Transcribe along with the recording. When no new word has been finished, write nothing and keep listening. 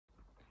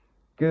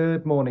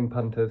Good morning,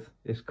 punters.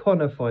 It's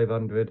Connor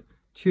 500,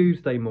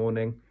 Tuesday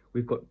morning.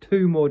 We've got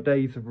 2 more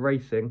days of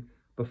racing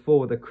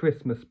before the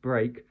Christmas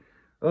break.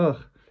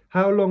 Ugh,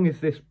 how long is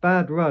this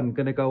bad run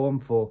going to go on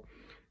for?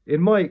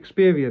 In my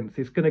experience,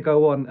 it's going to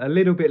go on a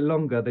little bit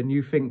longer than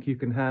you think you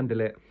can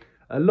handle it.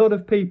 A lot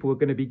of people are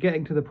going to be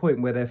getting to the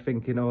point where they're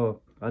thinking,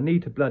 oh, I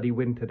need to bloody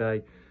win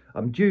today.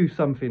 I'm due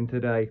something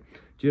today.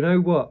 Do you know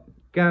what?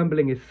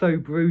 Gambling is so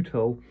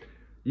brutal.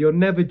 You're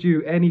never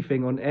due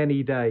anything on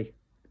any day.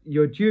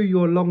 You're due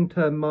your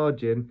long-term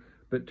margin,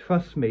 but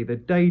trust me, the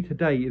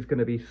day-to-day is going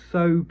to be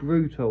so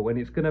brutal, and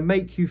it's going to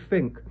make you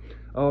think,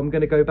 oh, I'm going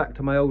to go back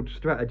to my old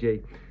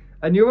strategy.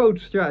 And your old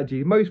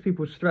strategy, most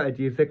people's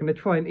strategy, is they're going to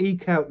try and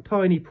eke out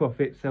tiny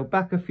profits. They'll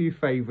back a few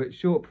favourites,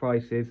 short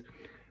prices.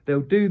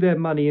 They'll do their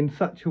money in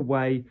such a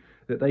way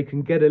that they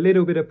can get a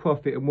little bit of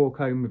profit and walk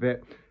home with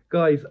it.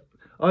 Guys,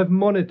 I've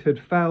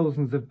monitored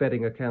thousands of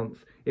betting accounts.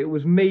 It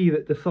was me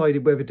that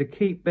decided whether to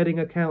keep betting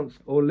accounts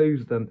or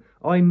lose them.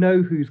 I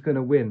know who's going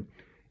to win.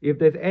 If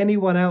there's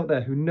anyone out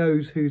there who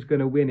knows who's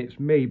going to win, it's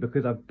me,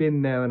 because I've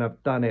been there and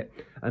I've done it.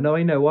 And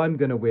I know I'm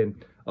going to win.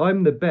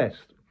 I'm the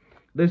best.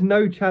 There's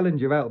no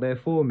challenger out there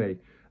for me.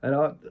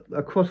 And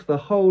across the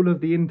whole of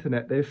the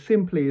internet, there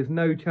simply is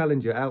no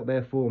challenger out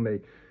there for me.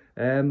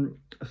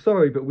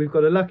 Sorry, but we've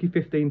got a lucky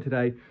 15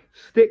 today.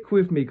 Stick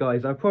with me,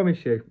 guys. I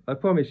promise you.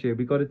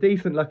 We've got a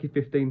decent lucky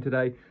 15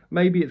 today.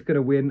 Maybe it's going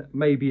to win.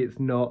 Maybe it's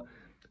not.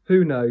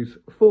 Who knows?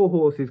 4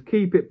 horses.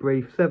 Keep it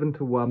brief. 7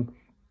 to 1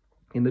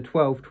 in the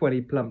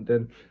 12:20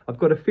 Plumpton. I've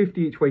got a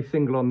 50 each way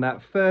single on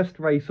that. First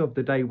race of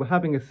the day. We're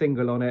having a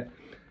single on it.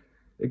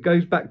 It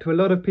goes back to a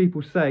lot of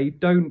people say,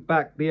 don't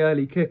back the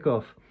early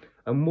kickoff.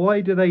 And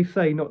why do they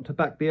say not to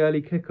back the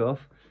early kickoff?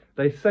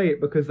 They say it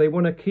because they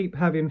want to keep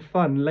having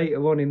fun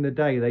later on in the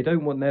day. They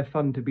don't want their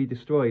fun to be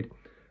destroyed.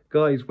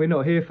 Guys, we're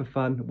not here for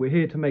fun. We're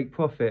here to make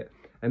profit.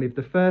 And if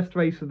the first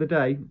race of the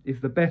day is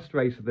the best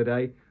race of the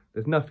day,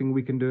 there's nothing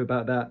we can do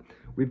about that.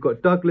 We've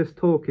got Douglas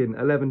Talking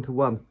 11 to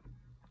 1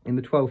 in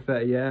the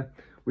 12:30 air.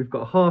 We've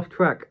got Half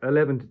Track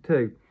 11 to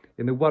 2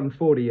 in the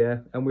 1:40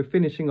 air. And we're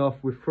finishing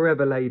off with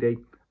Forever Lady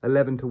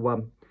 11 to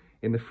 1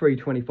 in the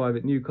 3:25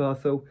 at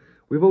Newcastle.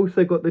 We've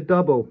also got the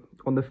double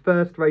on the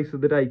first race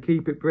of the day,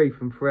 Keep It Brief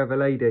from Forever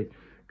Lady.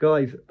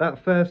 Guys,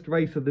 that first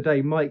race of the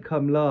day might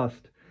come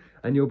last,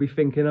 and you'll be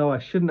thinking, oh, I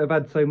shouldn't have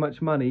had so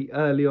much money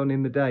early on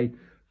in the day.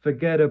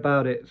 Forget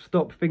about it.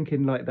 Stop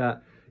thinking like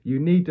that. You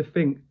need to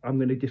think, I'm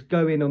going to just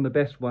go in on the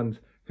best ones.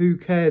 Who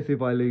cares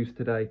if I lose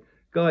today?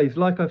 Guys,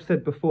 like I've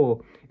said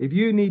before, if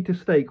you need to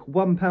stake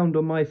 £1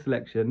 on my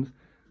selections,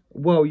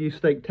 well, you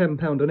stake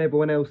 £10 on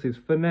everyone else's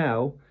for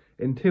now,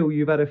 until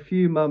you've had a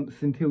few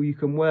months, until you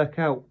can work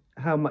out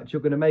how much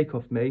you're going to make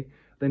off me,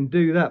 then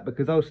do that,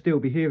 because I'll still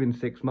be here in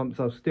 6 months.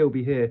 I'll still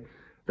be here.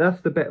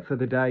 That's the bet for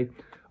the day.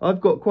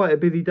 I've got quite a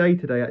busy day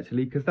today,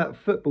 actually, because that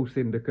football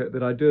syndicate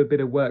that I do a bit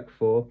of work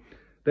for,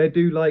 they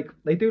do like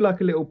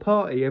a little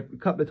party a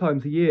couple of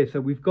times a year.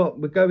 So we're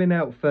going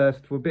out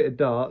first for a bit of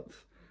darts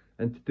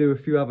and to do a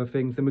few other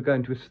things, then we're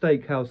going to a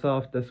steakhouse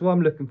after. So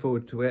I'm looking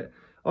forward to it.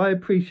 I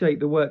appreciate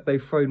the work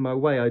they've thrown my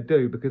way. I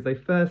do, because they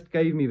first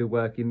gave me the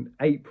work in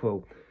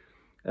April.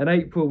 And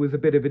April was a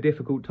bit of a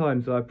difficult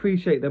time, so I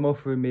appreciate them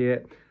offering me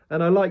it.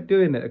 And I like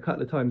doing it a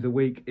couple of times a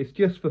week. It's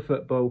just for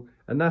football,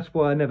 and that's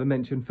why I never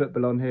mention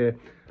football on here.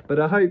 But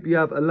I hope you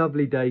have a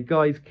lovely day.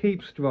 Guys,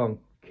 keep strong.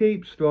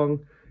 Keep strong.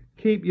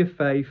 Keep your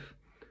faith.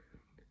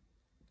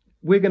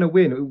 We're going to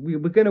win. We're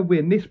going to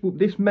win.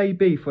 This may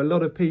be, for a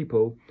lot of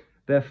people,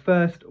 their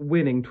first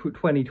winning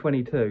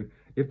 2022.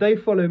 If they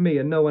follow me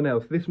and no one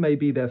else, this may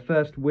be their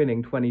first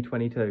winning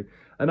 2022.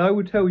 And I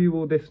will tell you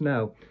all this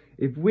now.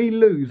 If we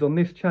lose on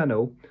this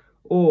channel,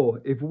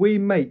 or if we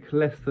make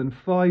less than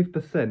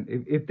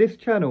 5%, if this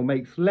channel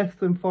makes less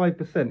than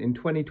 5% in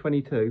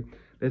 2022,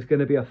 there's going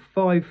to be a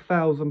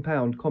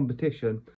 £5,000 competition